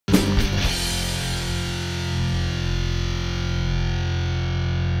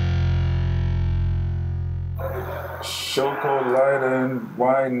Schokoladen,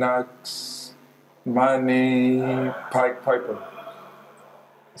 Weihnachts, Money, Piper.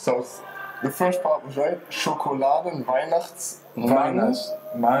 So, the first part was right. Schokoladen, Weihnachts,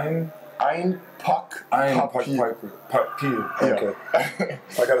 mein, ein Pack Papier. Papier. Okay.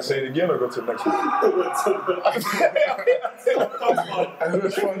 I gotta say it again or go to the next one? Also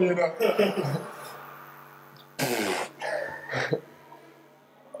das war jeder.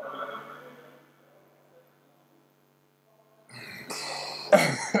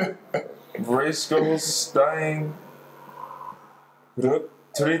 Stein,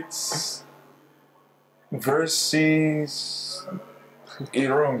 Rücktritts, Versus,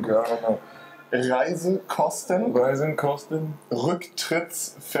 Irung, I don't know. Reisekosten, Rücktrittsversicherung.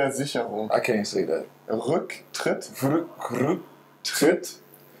 Rücktrittsversicherung. I can't say that.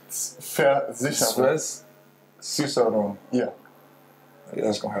 Rücktrittsversicherung. Yeah. Yeah,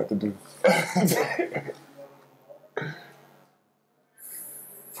 that's gonna have to do.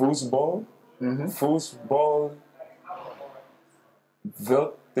 Fußball. Fußball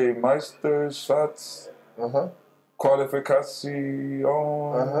wird die Meisterschaft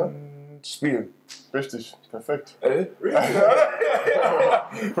Qualifikation Spiel. Richtig, perfekt.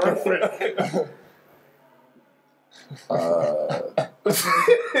 Perfekt.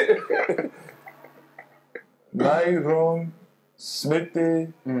 Nairon,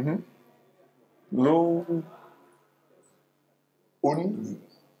 Smitty, Lou,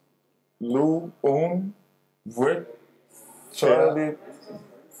 Witt, Charlie,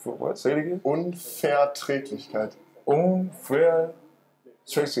 what? Say it again? Unverträglichkeit.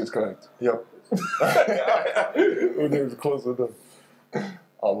 Unverträglichkeit. Ja. Okay, it's close enough.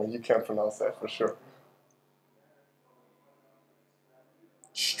 Oh man, you can't pronounce that for sure.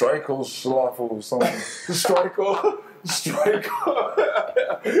 Streichholzschlafel or something.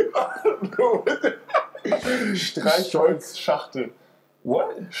 Streichholzschachtel.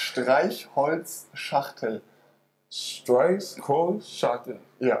 What? Streichholzschachtel. Streichholzschachtel.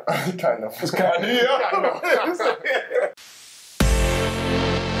 Ja, keiner. Das kann ich. Ja.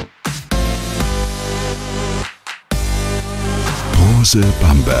 Rose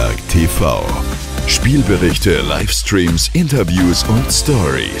Bamberg TV. Spielberichte, Livestreams, Interviews und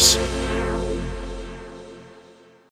Stories.